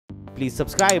please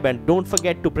subscribe and don't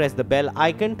forget to press the bell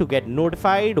icon to get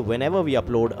notified whenever we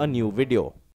upload a new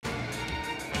video.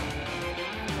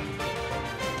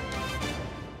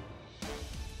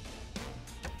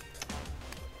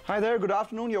 Hi there, good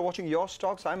afternoon. You're watching Your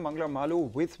Stocks. I'm Mangla Malu.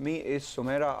 With me is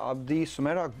Sumera Abdi.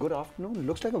 Sumera, good afternoon.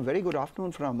 Looks like a very good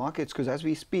afternoon for our markets because as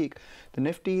we speak, the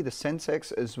Nifty, the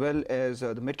Sensex, as well as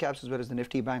the mid-caps, as well as the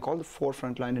Nifty Bank, all the four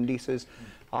frontline indices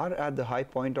are at the high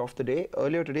point of the day.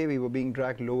 Earlier today, we were being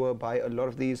dragged lower by a lot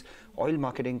of these oil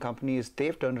marketing companies.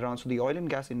 They've turned around. So the oil and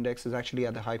gas index is actually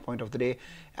at the high point of the day.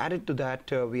 Added to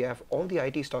that, we have all the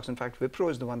IT stocks. In fact,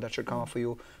 Wipro is the one that should come up for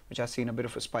you, which has seen a bit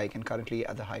of a spike and currently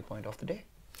at the high point of the day.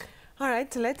 All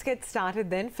right, so let's get started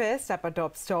then. First up, our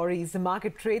top stories. The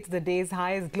market trades the day's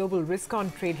high as global risk-on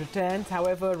trade returns.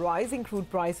 However, rising crude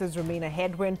prices remain a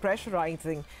headwind,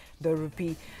 pressurizing the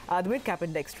rupee. The mid-cap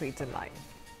index trades in line.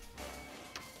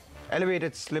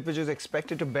 Elevated slippages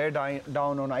expected to bear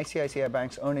down on ICICI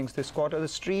Bank's earnings this quarter. The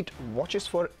street watches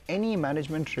for any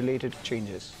management-related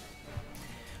changes.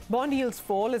 Bond yields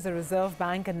fall as the Reserve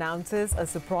Bank announces a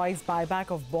surprise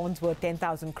buyback of bonds worth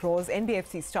 10,000 crores.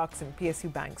 NBFC stocks and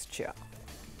PSU banks cheer.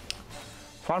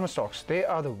 Pharma stocks, they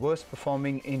are the worst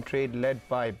performing in trade, led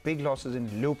by big losses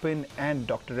in Lupin and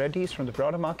Dr. Reddy's. From the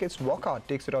broader markets, Wockhardt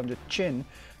takes it on the chin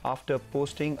after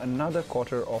posting another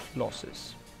quarter of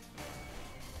losses.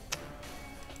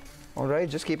 All right,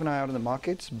 just keep an eye out on the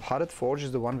markets. Bharat Forge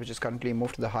is the one which is currently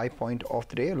moved to the high point of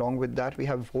the day. Along with that, we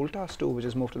have Voltas too, which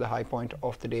is moved to the high point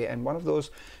of the day. And one of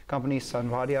those companies,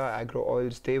 Sanvadia Agro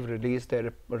Oils, they've released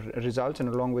their results. And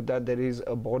along with that, there is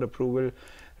a board approval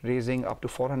raising up to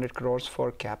 400 crores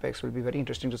for capex. It will be very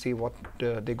interesting to see what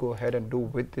they go ahead and do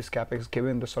with this capex,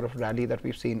 given the sort of rally that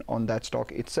we've seen on that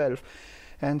stock itself.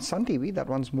 And Sun TV, that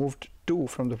one's moved too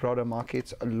from the broader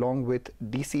markets, along with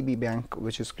DCB Bank,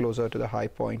 which is closer to the high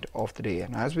point of the day.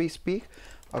 And as we speak,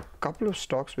 a couple of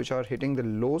stocks which are hitting the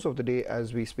lows of the day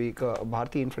as we speak.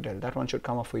 Bharti Infratel, that one should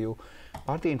come up for you.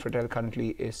 Bharti Infratel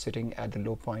currently is sitting at the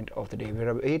low point of the day. We're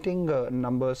awaiting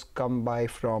numbers come by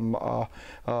from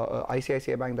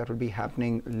ICICI Bank. That will be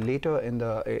happening later in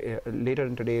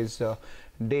today's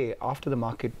day after the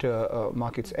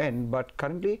markets end. But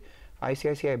currently,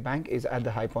 ICICI Bank is at the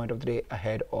high point of the day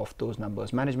ahead of those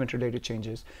numbers. Management-related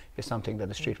changes is something that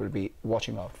the street will be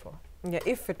watching out for. Yeah,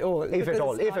 if at all. If at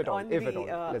all. On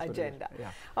the agenda. Yeah.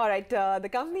 All right, the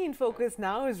company in focus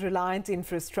now is Reliance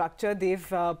Infrastructure. They've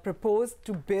proposed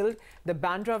to build the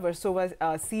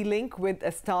Bandra Sea Link with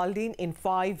Astaldin in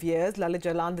 5 years. Lalit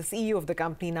Jalan, the CEO of the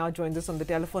company, now joins us on the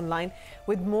telephone line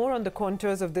with more on the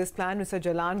contours of this plan. Mr.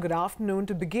 Jalan, good afternoon.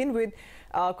 To begin with,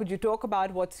 could you talk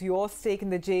about what's your stake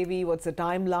in the JV, what's the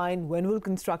timeline, when will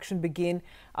construction begin,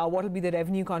 what will be the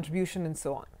revenue contribution and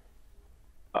so on?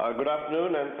 Good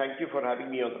afternoon and thank you for having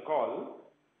me on the call.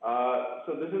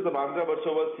 So this is the Bandra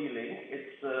Sea Link.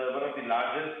 It's one of the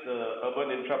largest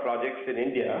urban infra projects in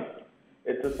India.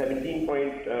 It's a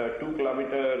 17.2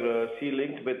 kilometer sea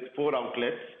link with 4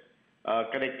 outlets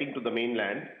connecting to the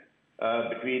mainland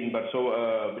between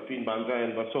Bandra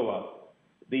and Versova.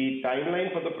 The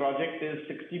timeline for the project is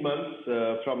 60 months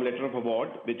from letter of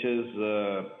award, which is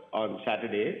on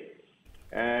Saturday.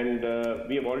 And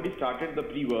we have already started the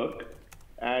pre-work.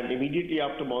 And immediately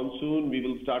after monsoon, we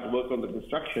will start work on the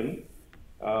construction.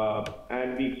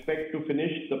 And we expect to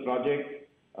finish the project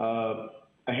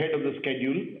ahead of the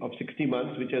schedule of 60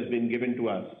 months, which has been given to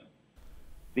us.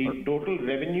 The total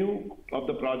revenue of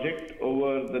the project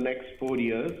over the next 4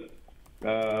 years,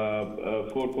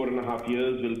 4.5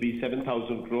 years, will be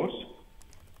 7,000 crores.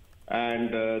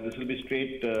 And this will be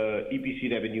straight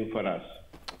EPC revenue for us.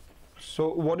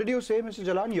 So what did you say, Mr.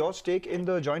 Jalan? Your stake in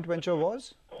the joint venture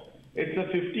was? It's a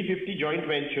 50-50 joint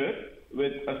venture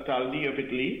with Astaldi of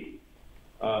Italy.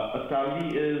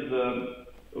 Astaldi is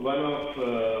one of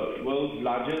world's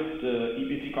largest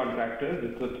EPC contractors.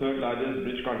 It's the third largest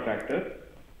bridge contractor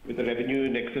with a revenue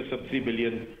in excess of 3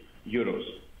 billion euros.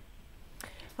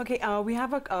 Okay, we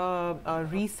have a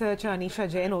researcher, Anisha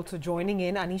Jain, also joining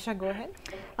in. Anisha, go ahead.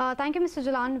 Thank you, Mr.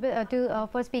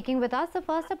 Jalan, for speaking with us. The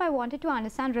first up, I wanted to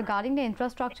understand regarding the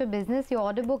infrastructure business. Your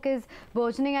order book is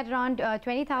burgeoning at around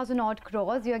 20,000 odd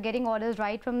crores. You are getting orders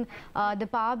right from the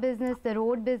power business, the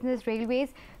road business, railways.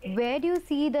 Where do you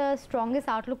see the strongest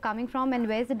outlook coming from, and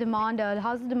where's the demand?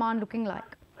 How's the demand looking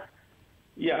like?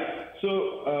 Yeah, so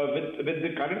with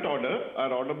the current order,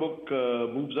 our order book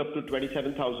moves up to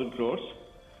 27,000 crores.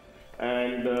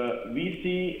 And we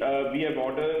see we have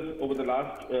orders over the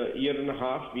last year and a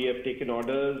half. We have taken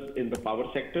orders in the power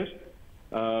sector,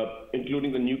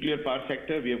 including the nuclear power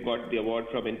sector. We have got the award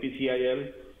from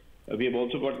NPCIL. We have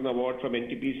also got an award from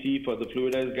NTPC for the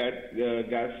fluidized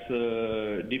gas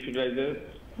defibrillator.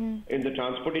 In the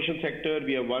transportation sector,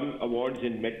 we have won awards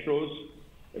in metros,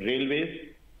 railways,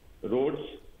 roads,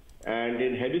 and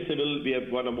in heavy civil, we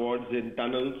have won awards in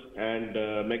tunnels and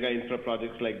mega infra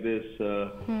projects like this,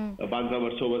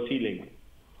 Bandra Sea Link.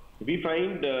 We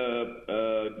find,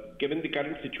 given the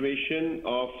current situation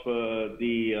of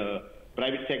the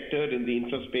private sector in the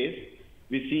infra space,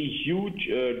 we see huge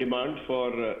demand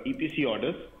for EPC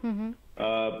orders.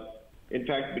 In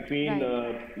fact, between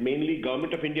mainly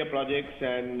Government of India projects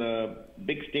and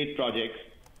big state projects,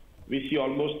 we see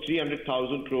almost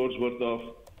 300,000 crores worth of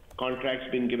contracts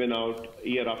being given out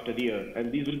year after year,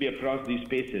 and these will be across these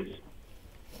spaces.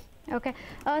 Okay.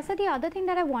 So the other thing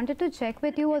that I wanted to check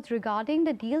with you was regarding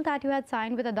the deal that you had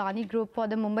signed with Adani Group for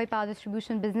the Mumbai power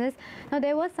distribution business. Now,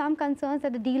 there were some concerns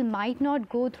that the deal might not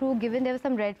go through given there were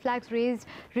some red flags raised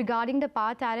regarding the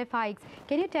power tariff hikes.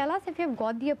 Can you tell us if you've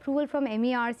got the approval from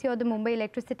MERC or the Mumbai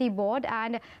Electricity Board,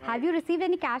 and have you received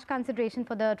any cash consideration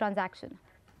for the transaction?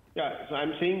 Yeah, so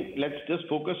I'm saying let's just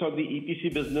focus on the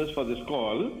EPC business for this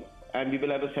call, and we will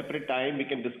have a separate time. We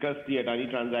can discuss the Adani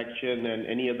transaction and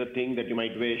any other thing that you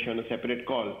might wish on a separate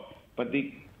call. But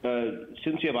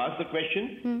since you have asked the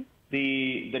question,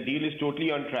 the deal is totally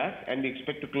on track, and we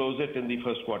expect to close it in the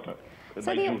first quarter.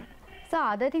 So the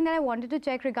other thing that I wanted to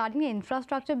check regarding the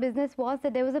infrastructure business was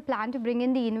that there was a plan to bring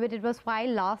in the InvIT. It was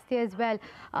filed last year as well.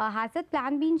 Has that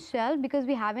plan been shelved? Because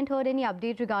we haven't heard any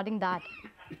update regarding that.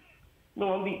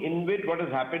 No, on the InvIT, what has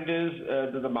happened is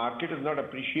that the market has not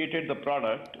appreciated the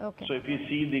product. Okay. So if you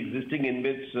see the existing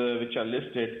InvITs which are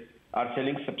listed are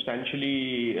selling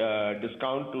substantially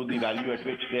discount to the value at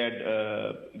which they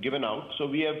had given out. So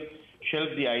we have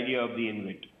shelved the idea of the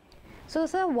InvIT. So,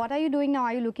 sir, what are you doing now?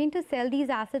 Are you looking to sell these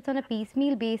assets on a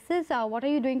piecemeal basis? What are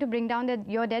you doing to bring down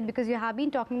your debt? Because you have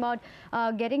been talking about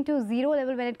getting to zero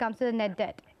level when it comes to the net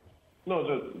debt. No,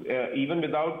 so even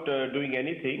without doing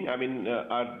anything, I mean,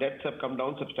 our debts have come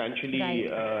down substantially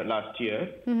last year.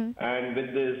 And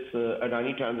with this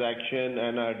Adani transaction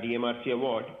and our DMRC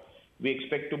award, we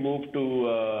expect to move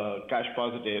to cash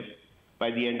positive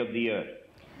by the end of the year.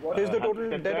 What is the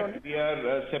total debt on it? We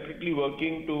are separately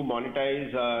working to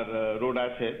monetize our road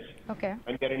assets. Okay.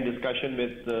 And we are in discussion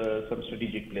with some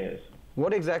strategic players.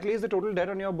 What exactly is the total debt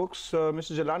on your books,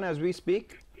 Mr. Jalan, as we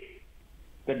speak?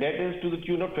 The debt is to the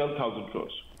tune of 12,000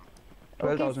 crores.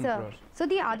 12,000 crores. So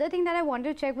the other thing that I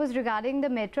wanted to check was regarding the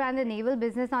metro and the naval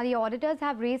business. Now, the auditors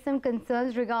have raised some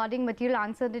concerns regarding material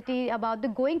uncertainty about the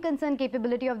going concern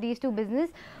capability of these two businesses.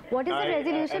 What is the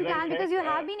resolution plan? Because you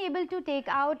have been able to take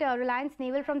out Reliance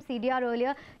Naval from CDR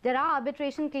earlier. There are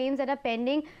arbitration claims that are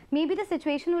pending. Maybe the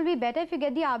situation will be better if you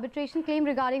get the arbitration claim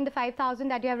regarding the 5,000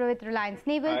 that you have with Reliance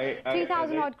Naval,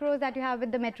 3,000 odd crores that you have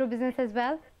with the metro business as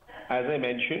well. As I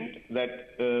mentioned,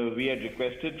 that we had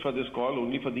requested for this call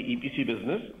only for the EPC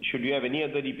business. Should you have any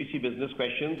other EPC business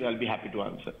questions, I'll be happy to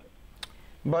answer.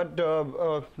 But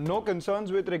no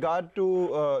concerns with regard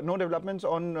to, no developments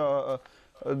on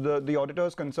the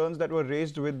auditor's concerns that were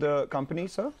raised with the company,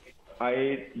 sir?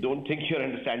 I don't think you're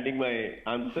understanding my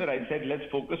answer. I said let's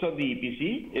focus on the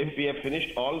EPC. If we have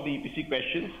finished all the EPC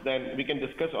questions, then we can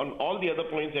discuss on all the other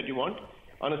points that you want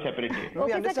on a separate day. No,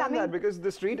 we understand that because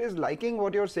the street is liking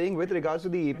what you're saying with regards to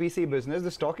the EPC business. The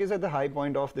stock is at the high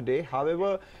point of the day.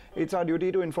 However, it's our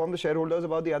duty to inform the shareholders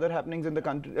about the other happenings in the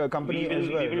company as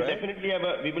well. We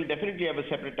will definitely have a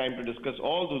separate time to discuss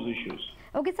all those issues.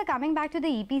 Okay, so coming back to the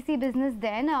EPC business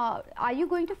then, are you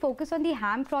going to focus on the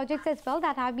HAM projects as well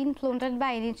that have been floated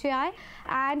by NHAI?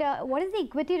 And what is the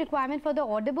equity requirement for the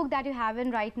order book that you have in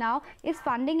right now? Is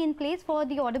funding in place for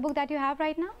the order book that you have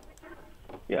right now?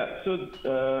 Yeah, so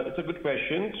it's a good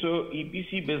question. So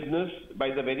EPC business, by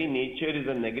the very nature, is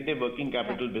a negative working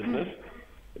capital business.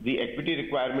 The equity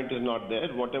requirement is not there.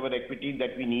 Whatever equity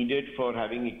that we needed for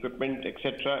having equipment,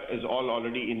 etc., is all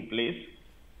already in place.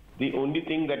 The only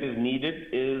thing that is needed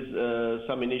is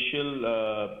some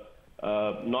initial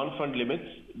non-fund limits,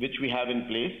 which we have in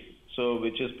place. So,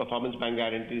 which is performance bank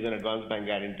guarantees and advance bank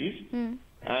guarantees.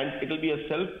 And it will be a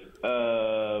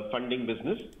self-funding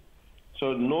business.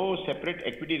 So no separate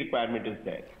equity requirement is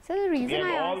there. So the reason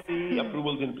we have all the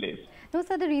approvals in place. No,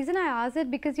 sir, the reason I asked it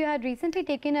because you had recently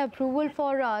taken approval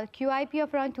for QIP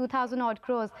of around 2,000 odd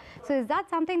crores. So is that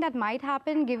something that might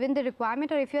happen given the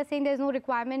requirement, or if you're saying there's no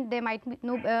requirement, there might be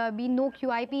no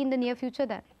QIP in the near future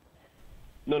then?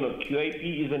 No,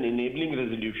 QIP is an enabling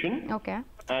resolution. Okay.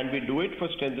 And we do it for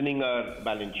strengthening our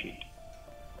balance sheet.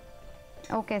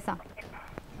 Okay, sir.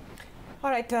 All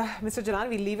right, Mr. Jalan,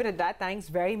 we'll leave it at that. Thanks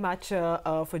very much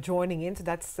for joining in. So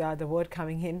that's the word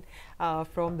coming in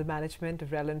from the management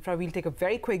of Reliance Infra. We'll take a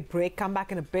very quick break, come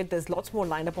back in a bit. There's lots more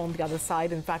lined up on the other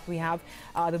side. In fact, we have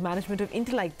the management of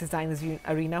Intellect Designers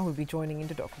Arena who will be joining in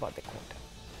to talk about their quarter.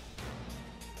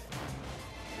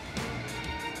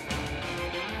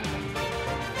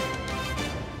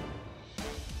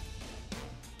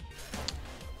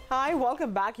 Hi,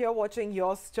 welcome back. You're watching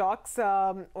Your Stocks.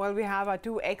 Well, we have our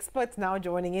two experts now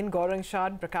joining in, Gaurang Shah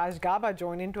and Prakash Gaba,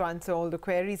 join in to answer all the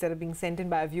queries that are being sent in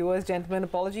by our viewers. Gentlemen,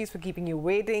 apologies for keeping you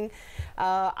waiting.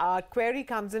 Our query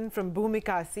comes in from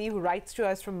Bhumika C, who writes to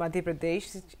us from Madhya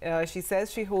Pradesh. She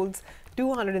says she holds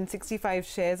 265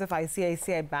 shares of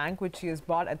ICICI Bank, which she has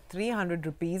bought at 300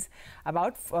 rupees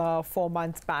about 4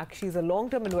 months back. She's a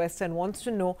long-term investor and wants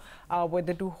to know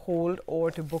whether to hold or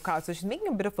to book out. So she's making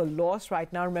a bit of a loss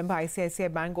right now. Remember,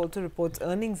 ICICI Bank also reports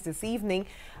earnings this evening.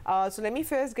 So let me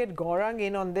first get Gaurang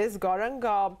in on this.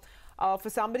 Gaurang, for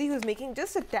somebody who's making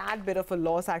just a tad bit of a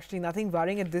loss, actually nothing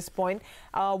worrying at this point,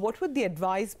 what would the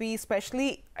advice be,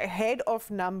 especially ahead of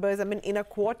numbers, I mean, in a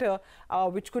quarter,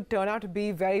 which could turn out to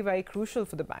be very, very crucial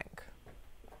for the bank?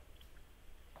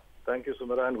 Thank you,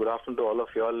 Sumira, and good afternoon to all of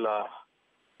you all.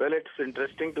 Well, it's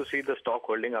interesting to see the stock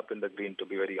holding up in the green, to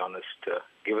be very honest,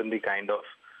 given the kind of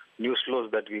news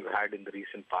flows that we've had in the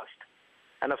recent past.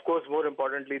 And of course, more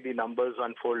importantly, the numbers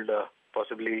unfold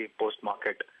possibly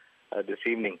post-market this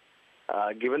evening.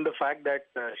 Given the fact that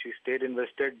she stayed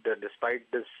invested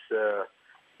despite this,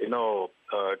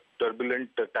 turbulent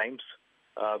times,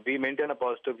 we maintain a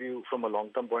positive view from a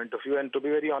long-term point of view. And to be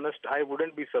very honest, I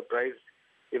wouldn't be surprised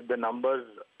if the numbers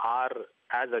are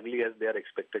as ugly as they are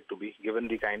expected to be, given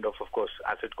the kind of course,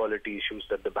 asset quality issues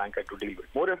that the bank had to deal with.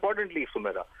 More importantly,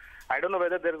 Sumira, I don't know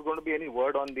whether there is going to be any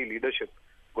word on the leadership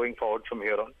going forward from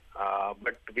here on.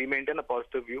 But we maintain a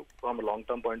positive view from a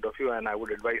long-term point of view, and I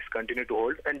would advise continue to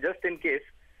hold. And just in case,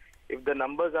 if the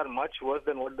numbers are much worse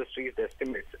than what the street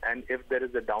estimates, and if there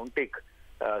is a downtick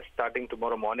starting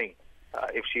tomorrow morning,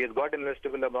 if she has got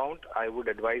investable amount, I would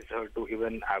advise her to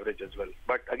even average as well.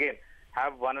 But again,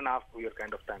 have 1.5 year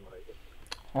kind of time horizon.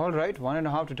 All right,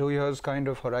 1.5 to 2 years kind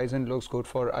of horizon looks good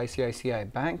for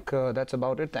ICICI Bank. That's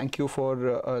about it. Thank you for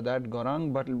that,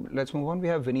 Gaurang. But let's move on. We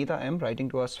have Vinita M writing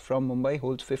to us from Mumbai,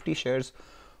 holds 50 shares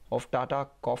of Tata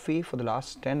Coffee for the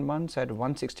last 10 months at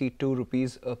 162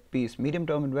 rupees a piece.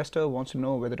 Medium-term investor wants to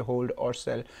know whether to hold or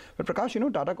sell. But Prakash, you know,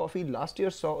 Tata Coffee last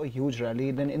year saw a huge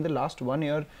rally. Then in the last 1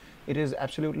 year, it is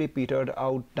absolutely petered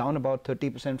out, down about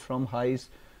 30% from highs.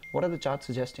 What are the charts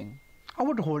suggesting? I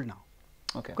would hold now.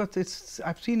 Okay. Because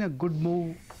I've seen a good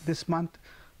move this month.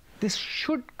 This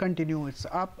should continue. It's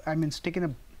up. I mean, it's taken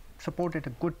a support at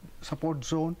a good support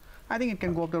zone. I think it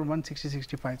can go up to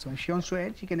 160-65. So if she wants to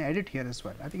edge, she can edit here as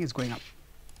well. I think it's going up.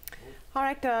 All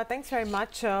right, thanks very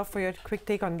much for your quick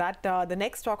take on that. The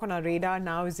next stock on our radar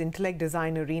now is Intellect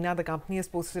Design Arena. The company has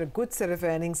posted a good set of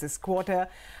earnings this quarter.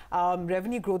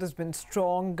 Revenue growth has been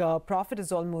strong. Profit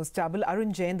is almost double.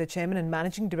 Arun Jain, the chairman and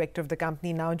managing director of the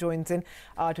company, now joins in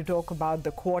to talk about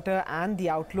the quarter and the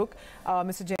outlook.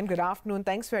 Mr. Jain, good afternoon.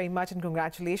 Thanks very much and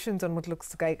congratulations on what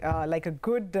looks like a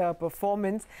good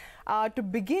performance. To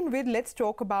begin with, let's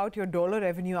talk about your dollar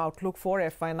revenue outlook for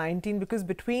FY19, because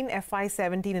between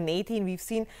FY17 and 18, we've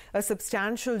seen a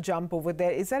substantial jump over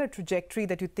there. Is that a trajectory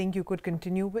that you think you could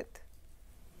continue with?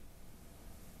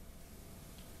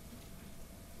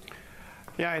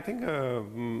 Yeah, I think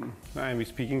I'm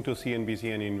speaking to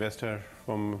CNBC, an investor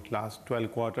from last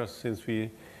 12 quarters since we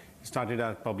started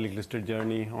our public listed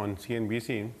journey on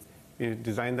CNBC. We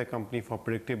designed the company for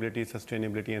predictability,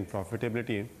 sustainability, and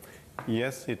profitability.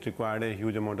 Yes, it required a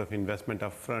huge amount of investment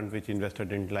upfront, which investor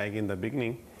didn't like in the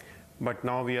beginning. But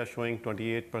now we are showing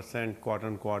 28%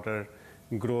 quarter-on-quarter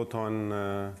growth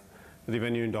on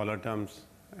revenue in dollar terms.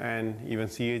 And even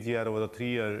CAGR over the 3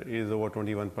 years is over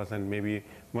 21%, maybe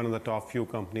one of the top few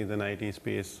companies in IT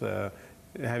space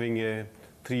having a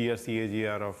 3-year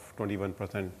CAGR of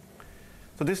 21%.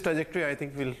 So this trajectory, I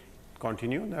think, will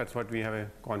continue. That's what we have a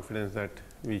confidence that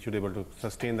we should be able to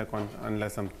sustain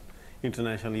unless some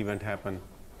international event happen.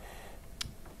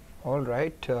 All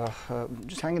right,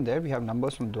 just hang in there. We have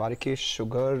numbers from Dwarikesh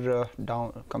Sugar,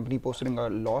 company posting a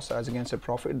loss as against a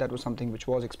profit. That was something which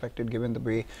was expected given the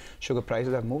way sugar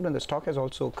prices have moved, and the stock has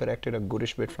also corrected a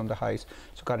goodish bit from the highs.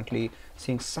 So currently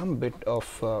seeing some bit of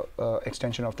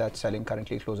extension of that selling,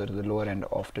 currently closer to the lower end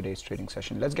of today's trading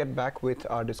session. Let's get back with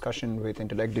our discussion with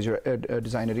Intellect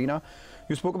Design Arena.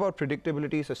 You spoke about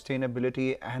predictability,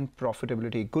 sustainability, and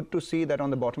profitability. Good to see that on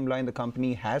the bottom line, the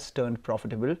company has turned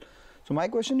profitable. So my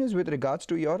question is with regards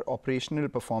to your operational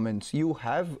performance. You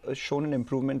have shown an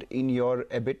improvement in your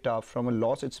EBITDA. From a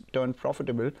loss, it's turned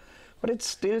profitable, but it's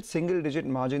still single-digit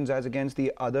margins as against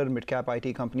the other mid-cap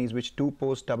IT companies which do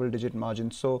post double-digit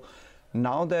margins. So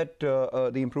now that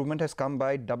the improvement has come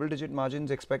by, double-digit margins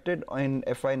expected in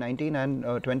FY19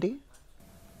 and 20?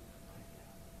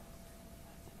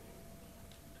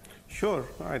 Sure,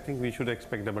 I think we should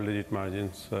expect double-digit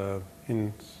margins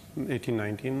in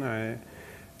 18-19.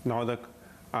 Now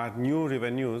our new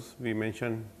revenues, we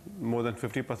mentioned more than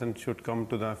 50% should come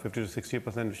to the 50 to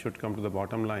 60% should come to the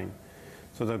bottom line.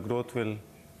 So the growth will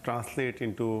translate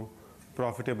into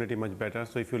profitability much better.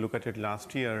 So if you look at it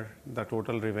last year, the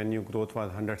total revenue growth was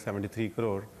 173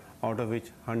 crore, out of which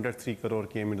 103 crore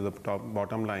came into the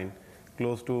bottom line.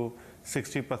 Close to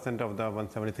 60% of the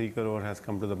 173 crore has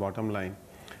come to the bottom line.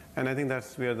 And I think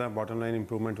that's where the bottom line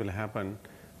improvement will happen.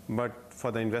 But for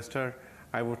the investor,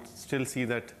 I would still see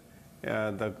that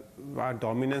our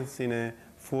dominance in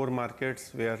 4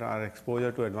 markets where our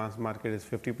exposure to advanced market is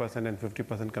 50% and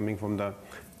 50% coming from the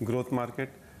growth market.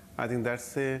 I think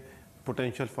that's a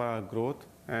potential for our growth,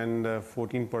 and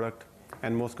 14 product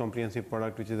and most comprehensive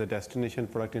product, which is a destination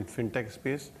product in fintech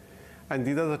space. And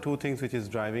these are the 2 things which is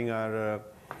driving our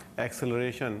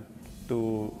acceleration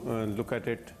to look at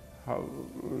it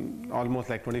almost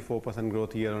like 24%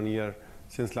 growth year on year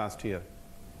since last year.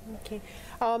 Okay.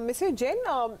 Mr. Jain,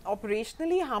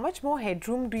 operationally, how much more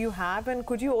headroom do you have? And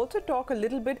could you also talk a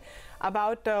little bit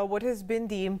about what has been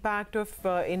the impact of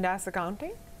Ind AS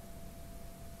accounting?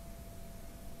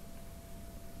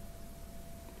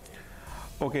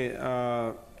 Okay.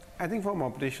 I think from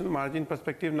operational margin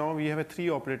perspective, now we have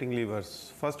 3 operating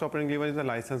levers. First operating lever is the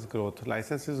license growth.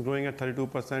 License is growing at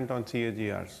 32% on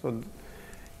CAGR. So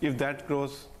if that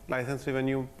grows, license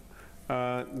revenue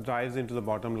drives into the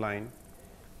bottom line.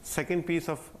 Second piece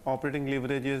of operating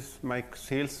leverage is my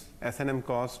sales S&M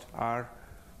cost are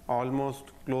almost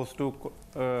close to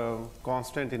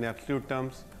constant in absolute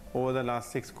terms over the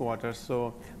last 6 quarters.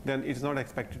 So then it's not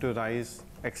expected to rise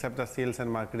except the sales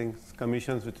and marketing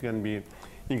commissions, which can be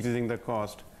increasing the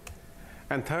cost.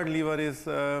 And third lever is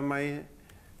my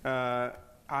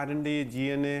R&D,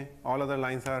 G&A, all other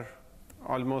lines are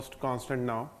almost constant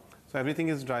now. So everything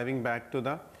is driving back to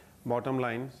the bottom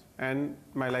lines, and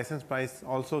my license price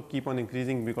also keep on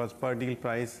increasing because per deal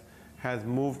price has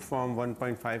moved from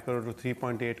 1.5 crore to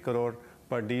 3.8 crore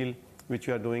per deal, which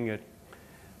we are doing it.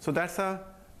 So that's a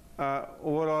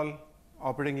overall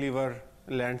operating lever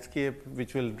landscape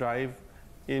which will drive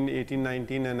in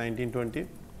 18-19 and 19-20.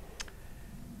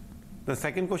 The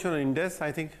second question on Indes,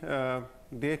 I think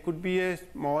there could be a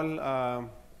small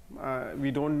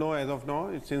we don't know as of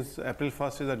now, since April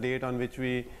 1st is the date on which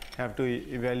we have to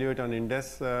evaluate on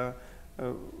Indes,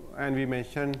 and we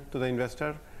mentioned to the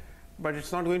investor, but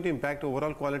it's not going to impact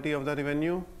overall quality of the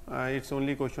revenue. It's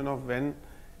only a question of when,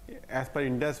 as per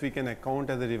Indes, we can account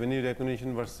as a revenue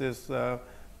recognition versus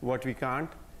what we can't.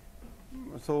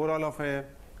 So overall, of a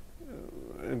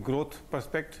growth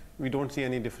perspective, we don't see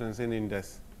any difference in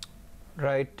Indes.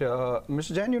 Right.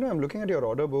 Mr. Jain, I'm looking at your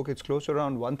order book. It's close to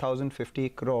around 1,050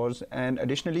 crores. And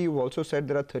additionally, you've also said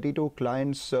there are 32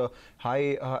 clients,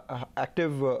 high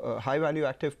value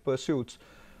active pursuits.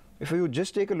 If you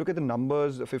just take a look at the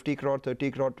numbers, 50 crore,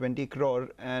 30 crore, 20 crore,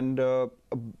 and a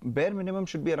bare minimum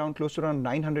should be around close to around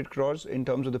 900 crores in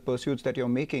terms of the pursuits that you're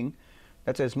making.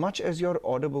 That's as much as your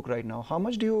order book right now. How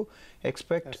much do you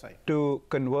expect to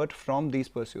convert from these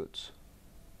pursuits?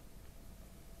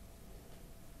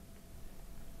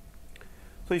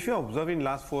 So if you observe in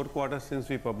last 4 quarters since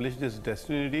we published these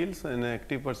destiny deals and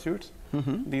active pursuits,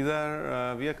 these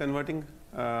are we are converting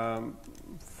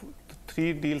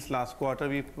 3 deals last quarter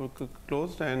we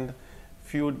closed, and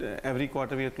every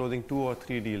quarter we are closing 2 or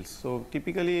 3 deals. So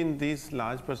typically in these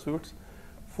large pursuits,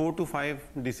 4 to 5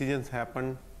 decisions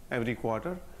happen every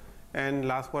quarter, and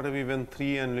last quarter we won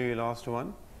 3 and we lost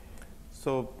 1.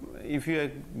 So if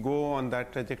you go on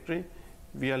that trajectory,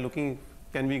 we are looking,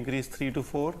 can we increase 3 to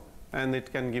 4? And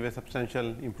it can give a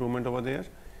substantial improvement over there.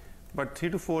 But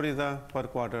 3 to 4 is a per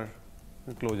quarter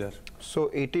closure. So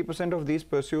 80% of these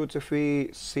pursuits, if we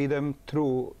see them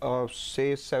through,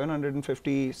 say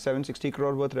 750, 760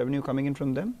 crore worth revenue coming in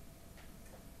from them?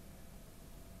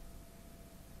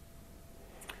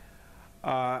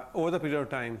 Over the period of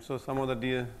time. So some of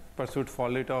the pursuits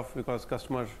fall it off because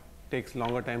customer takes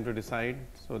longer time to decide.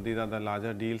 So these are the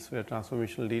larger deals, where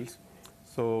transformational deals.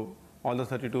 So all the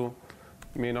 32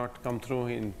 may not come through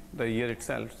in the year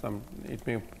itself. It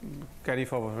may carry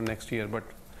forward for next year. But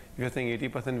if you're saying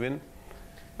 80% win,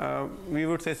 we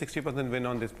would say 60% win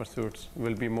on these pursuits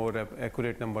will be more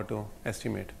accurate number to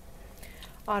estimate.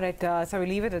 All right, so we'll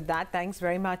leave it at that. Thanks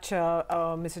very much,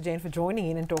 Mr. Jain, for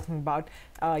joining in and talking about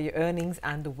your earnings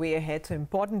and the way ahead. So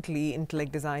importantly,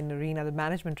 Intellect Design Arena, the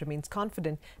management remains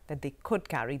confident that they could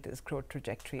carry this growth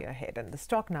trajectory ahead. And the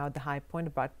stock now at the high point,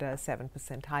 about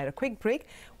 7% higher. A quick break.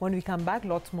 When we come back,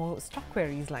 lots more stock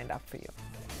queries lined up for you.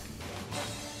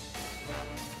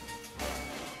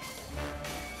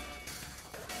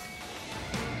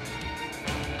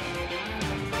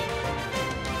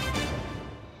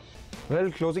 Well,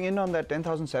 closing in on that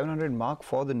 10,700 mark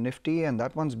for the Nifty, and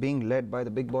that one's being led by the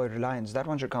big boy Reliance. That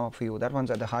one should come up for you. That one's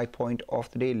at the high point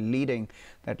of the day, leading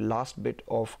that last bit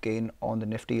of gain on the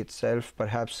Nifty itself,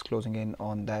 perhaps closing in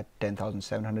on that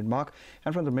 10,700 mark.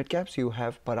 And from the mid-caps, you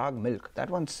have Parag Milk. That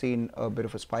one's seen a bit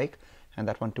of a spike, and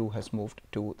that one too has moved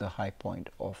to the high point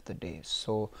of the day.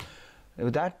 So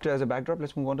with that as a backdrop,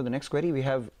 let's move on to the next query. We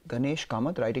have Ganesh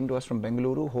Kamath writing to us from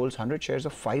Bengaluru, holds 100 shares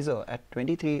of Pfizer at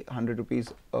 2,300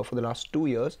 rupees for the last 2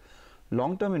 years.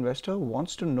 Long-term investor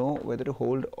wants to know whether to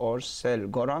hold or sell.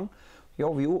 Gaurang,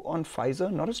 your view on Pfizer?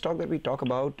 Not a stock that we talk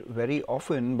about very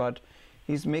often, but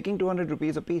he's making 200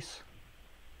 rupees a piece.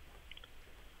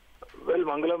 Well,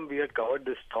 Mangalam, we had covered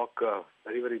this stock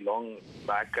very, very long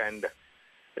back, and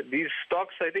these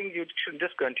stocks, I think you should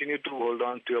just continue to hold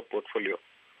on to your portfolio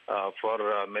for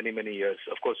many, many years.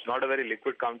 Of course, not a very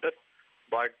liquid counter,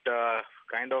 but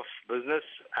kind of business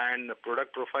and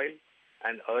product profile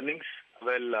and earnings.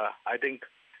 Well, I think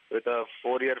with a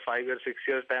 4-year, 5-year,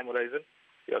 6-year time horizon,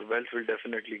 your wealth will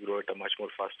definitely grow at a much more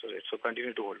faster rate. So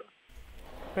continue to hold on.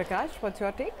 Prakash, what's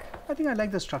your take? I think I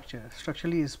like the structure.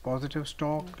 Structurally is positive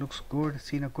stock, looks good,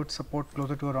 seen a good support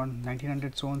closer to around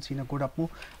 1900 zone, seen a good up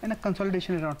move, and a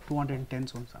consolidation around 210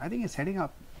 zones. I think it's heading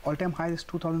up. All-time high is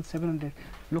 2,700.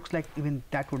 Looks like even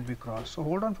that would be crossed. So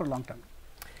hold on for long term.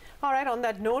 All right, on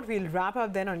that note, we'll wrap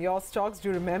up then on your stocks.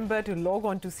 Do remember to log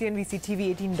on to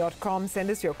cnbctv18.com.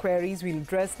 Send us your queries. We'll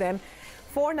address them.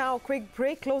 For now, quick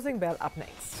break. Closing bell up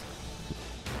next.